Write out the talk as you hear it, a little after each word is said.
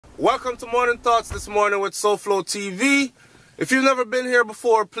Welcome to Morning Thoughts this morning with SouFLoTV. If you've never been here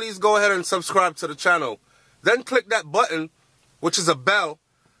before, please go ahead and subscribe to the channel. Then click that button, which is a bell,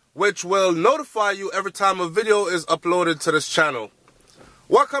 which will notify you every time a video is uploaded to this channel.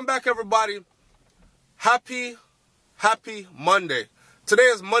 Welcome back, everybody. Happy Monday. Today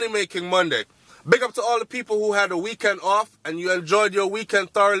is Money Making Monday. Big up to all the people who had a weekend off and you enjoyed your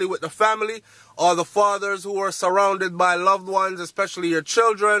weekend thoroughly with the family. All the fathers who were surrounded by loved ones, especially your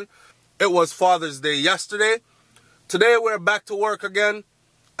children. It was Father's Day yesterday. Today we're back to work again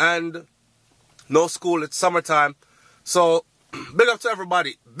and no school, it's summertime. So big up to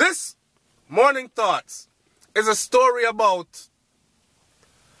everybody. This Morning Thoughts is a story about,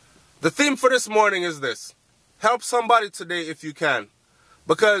 the theme for this morning is this: help somebody today if you can.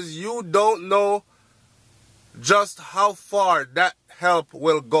 Because you don't know just how far that help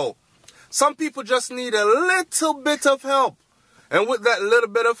will go. Some people just need a little bit of help. And with that little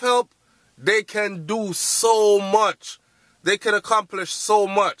bit of help, they can do so much. They can accomplish so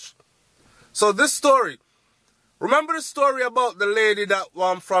much. So this story, remember the story about the lady that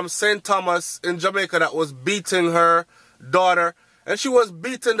from St. Thomas in Jamaica that was beating her daughter? And she was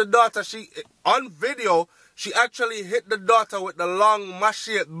beating the daughter. On video, she actually hit the daughter with the long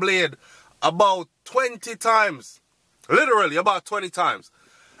machete blade about 20 times. Literally, about 20 times.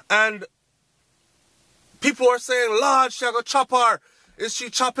 And people were saying, Lord, she gonna chop her. Is she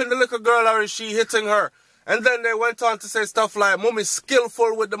chopping the little girl or is she hitting her? And then they went on to say stuff like, Mummy's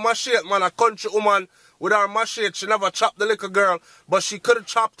skillful with the machete, man. A country woman with her machete. She never chopped the little girl, but she could have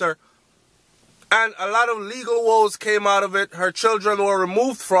chopped her. And a lot of legal woes came out of it. Her children were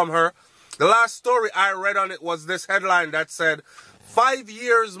removed from her. The last story I read on it was this headline that said, 5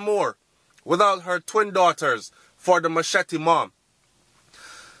 years more without her twin daughters for the machete mom.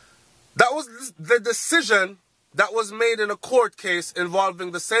 That was the decision that was made in a court case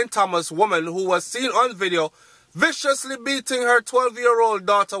involving the St. Thomas woman who was seen on video viciously beating her 12-year-old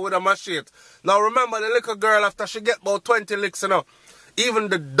daughter with a machete. Now remember, the little girl, after she get about 20 licks, even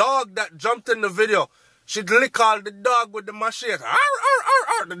the dog that jumped in the video, she'd lick all the dog with the machete. Arr, arr,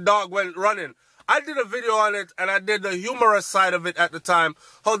 arr, arr. The dog went running. I did a video on it and I did the humorous side of it at the time.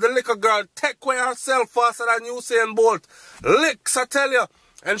 How the little girl take away herself faster than Usain Bolt. Licks, I tell you.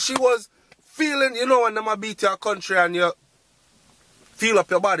 And she was feeling, you know, when them beat your country and you feel up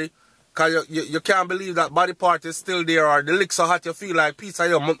your body. Because you can't believe that body part is still there, or the lick so hot you feel like piece of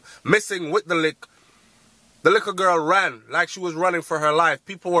you missing with the lick. The little girl ran like she was running for her life.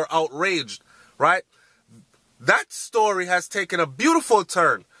 People were outraged, right? That story has taken a beautiful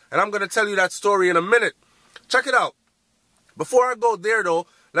turn. And I'm going to tell you that story in a minute. Check it out. Before I go there, though,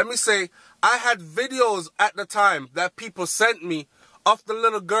 let me say, I had videos at the time that people sent me of the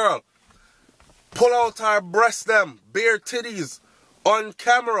little girl. Pull out her breast them, bare titties, on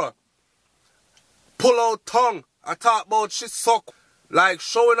camera. Pull out tongue. I talk about she suck, like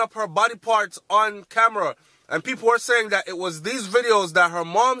showing up her body parts on camera. And people were saying that it was these videos that her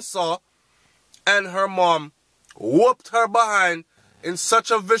mom saw, and her mom whooped her behind in such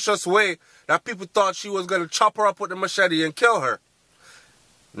a vicious way that people thought she was going to chop her up with the machete and kill her.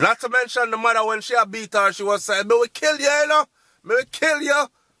 Not to mention the mother, when she had beat her, she was saying, "Me will kill you, you know? Me will kill you."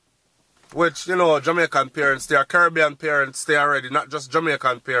 Which, you know, Jamaican parents, they are Caribbean parents, they already, not just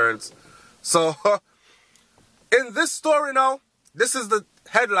Jamaican parents. So, in this story now, this is the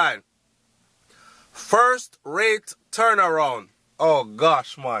headline. First-rate turnaround. Oh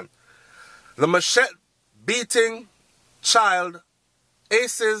gosh, man. The machete beating child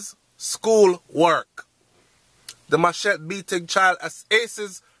aces school work. The machete beating child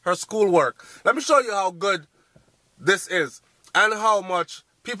aces her school work. Let me show you how good this is and how much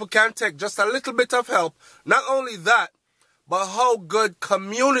people can take just a little bit of help. Not only that, but how good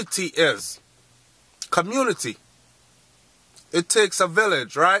community is. Community. It takes a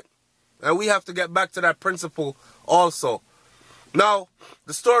village, right? And we have to get back to that principle also. Now,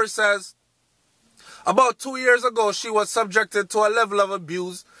 the story says, about 2 years ago, she was subjected to a level of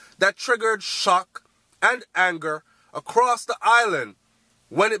abuse that triggered shock and anger across the island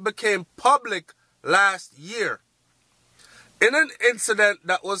when it became public last year. In an incident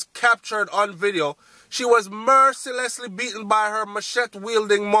that was captured on video, she was mercilessly beaten by her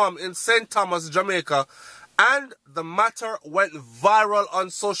machete-wielding mom in St. Thomas, Jamaica, and the matter went viral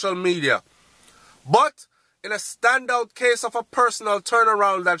on social media. But in a standout case of a personal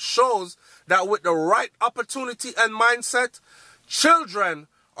turnaround that shows that with the right opportunity and mindset, children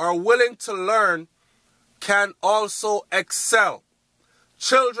are willing to learn can also excel.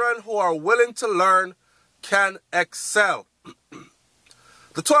 Children who are willing to learn can excel.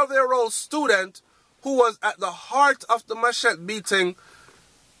 The 12-year-old student who was at the heart of the machete beating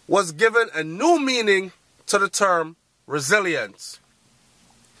was given a new meaning to the term resilience.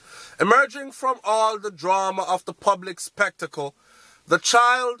 Emerging from all the drama of the public spectacle, the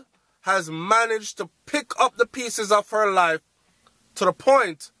child has managed to pick up the pieces of her life to the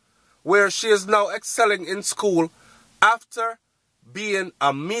point where she is now excelling in school after being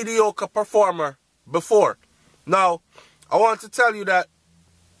a mediocre performer before. Now, I want to tell you that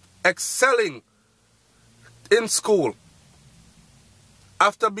excelling in school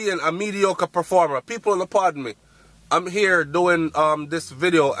after being a mediocre performer, people, pardon me, I'm here doing this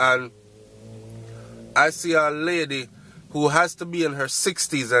video and I see a lady who has to be in her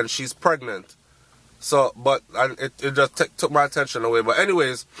 60s and she's pregnant. So, but it just took my attention away. But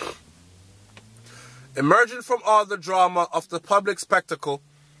anyways, emerging from all the drama of the public spectacle,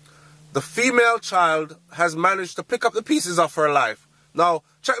 the female child has managed to pick up the pieces of her life. Now,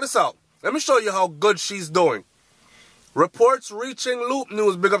 check this out. Let me show you how good she's doing. Reports reaching Loop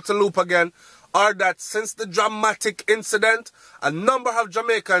News, big up to Loop again, are that since the dramatic incident, a number of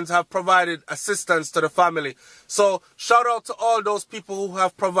Jamaicans have provided assistance to the family. So, shout out to all those people who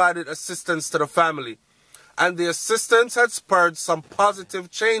have provided assistance to the family. And the assistance had spurred some positive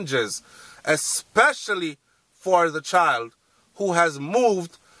changes, especially for the child, who has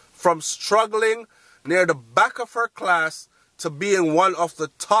moved from struggling near the back of her class to being one of the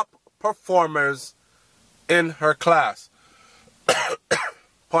top performers in her class.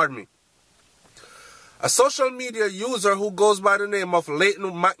 Pardon me. A social media user who goes by the name of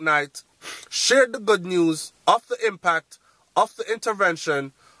Leighton McKnight shared the good news of the impact of the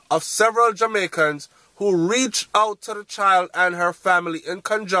intervention of several Jamaicans who reached out to the child and her family in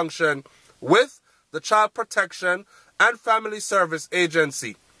conjunction with the Child Protection and Family Service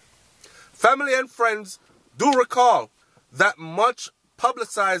Agency. Family and friends do recall that much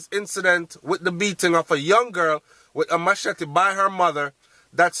publicized incident with the beating of a young girl with a machete by her mother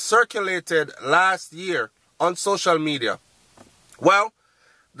that circulated last year on social media. Well,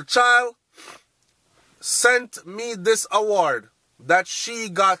 the child sent me this award that she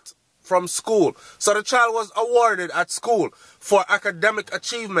got from school. So the child was awarded at school for academic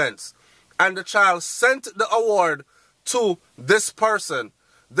achievements. And the child sent the award to this person.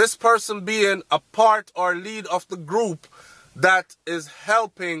 This person being a part or lead of the group that is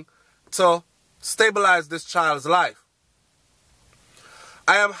helping to stabilize this child's life.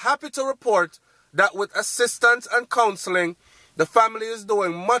 I am happy to report that with assistance and counseling, the family is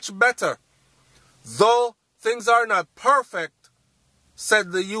doing much better. Though things are not perfect,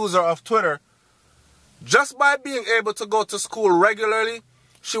 said the user of Twitter, just by being able to go to school regularly,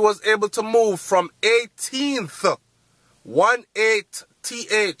 she was able to move from 18th,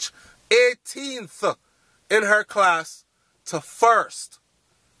 18th, 18th in her class to 1st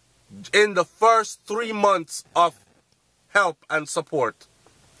in the first 3 months of help and support.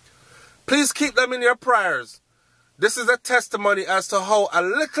 Please keep them in your prayers. This is a testimony as to how a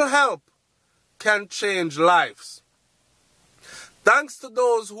little help can change lives. Thanks to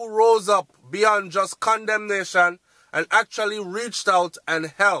those who rose up beyond just condemnation and actually reached out and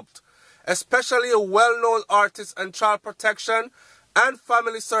helped, especially a well-known artist and Child Protection and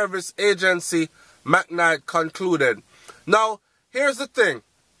Family Service Agency, McKnight concluded. Now, here's the thing.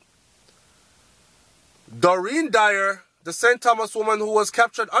 Doreen Dyer, the St. Thomas woman who was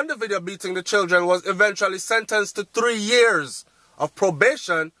captured on the video beating the children, was eventually sentenced to 3 years of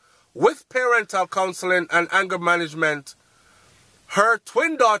probation with parental counseling and anger management. Her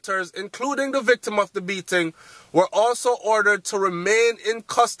twin daughters, including the victim of the beating, were also ordered to remain in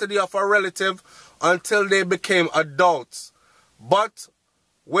custody of a relative until they became adults, but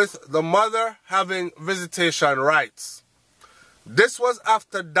with the mother having visitation rights. This was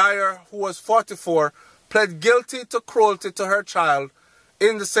after Dyer, who was 44, pled guilty to cruelty to her child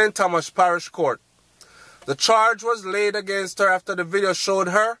in the St. Thomas Parish Court. The charge was laid against her after the video showed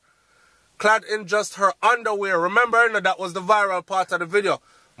her clad in just her underwear. Remember, that was the viral part of the video.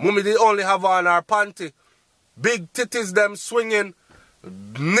 Mummy did only have on her panty. Big titties, them swinging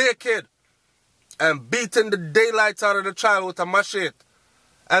naked and beating the daylight out of the child with a machete.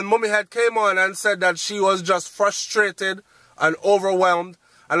 And Mummy had came on and said that she was just frustrated and overwhelmed.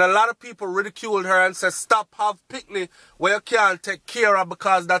 And a lot of people ridiculed her and said, stop have picnic where you can't take care of,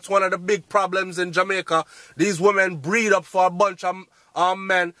 because that's one of the big problems in Jamaica. These women breed up for a bunch of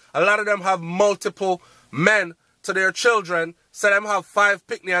men. A lot of them have multiple men to their children. So them have 5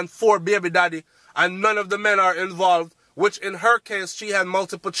 picnic and 4 baby daddy. And none of the men are involved, which in her case, she had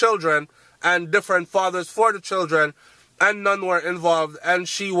multiple children and different fathers for the children. And none were involved. And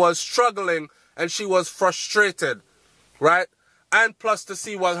she was struggling and she was frustrated, right? And plus to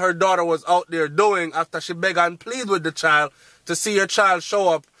see what her daughter was out there doing after she begged and pleaded with the child to see her child show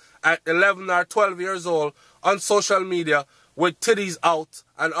up at 11 or 12 years old on social media with titties out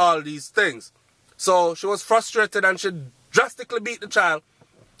and all these things. So she was frustrated and she drastically beat the child,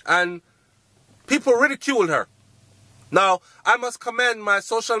 and people ridiculed her. Now, I must commend my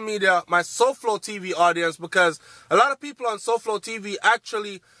social media, my SouFLoTV audience, because a lot of people on SouFLoTV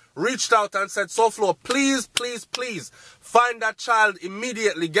actually reached out and said, SouFlo, please, please, please find that child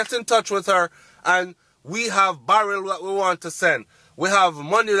immediately. Get in touch with her, and we have barrel that we want to send. We have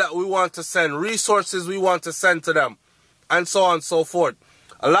money that we want to send, resources we want to send to them, and so on and so forth.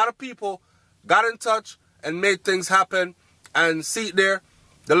 A lot of people got in touch and made things happen, and see there,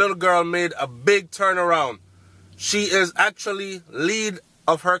 the little girl made a big turnaround. She is actually lead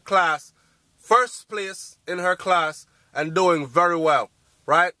of her class, first place in her class, and doing very well,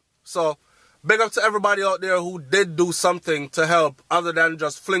 right? So, big up to everybody out there who did do something to help other than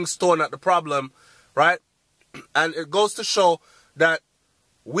just fling stone at the problem, right? And it goes to show that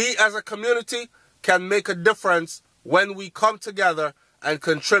we as a community can make a difference when we come together and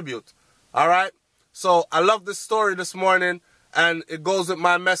contribute, all right? So, I love this story this morning, and it goes with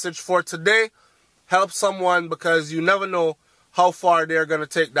my message for today. Help someone, because you never know how far they're going to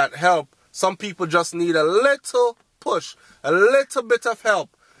take that help. Some people just need a little push, a little bit of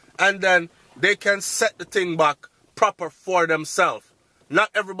help, and then they can set the thing back proper for themselves. Not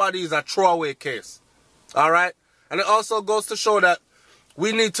everybody is a throwaway case. All right? And it also goes to show that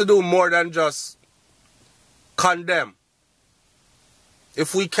we need to do more than just condemn.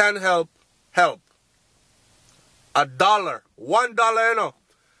 If we can help, help. $1, $1, you know.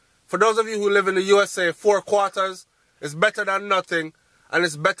 For those of you who live in the USA, 4 quarters is better than nothing, and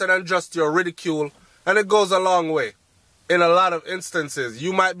it's better than just your ridicule, and it goes a long way. In a lot of instances,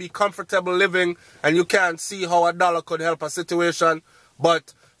 you might be comfortable living and you can't see how $1 could help a situation,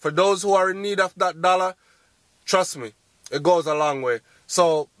 but for those who are in need of that dollar, trust me, it goes a long way.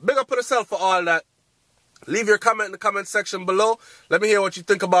 So, big up on yourself for all that. Leave your comment in the comment section below. Let me hear what you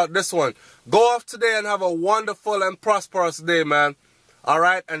think about this one. Go off today and have a wonderful and prosperous day, man.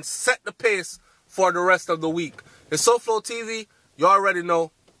 Alright, and set the pace for the rest of the week. It's SouFLoTV. You already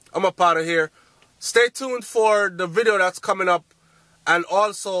know. I'm up out of here. Stay tuned for the video that's coming up. And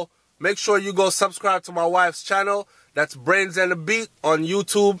also, make sure you go subscribe to my wife's channel. That's Brains and the Beat on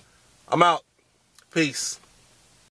YouTube. I'm out. Peace.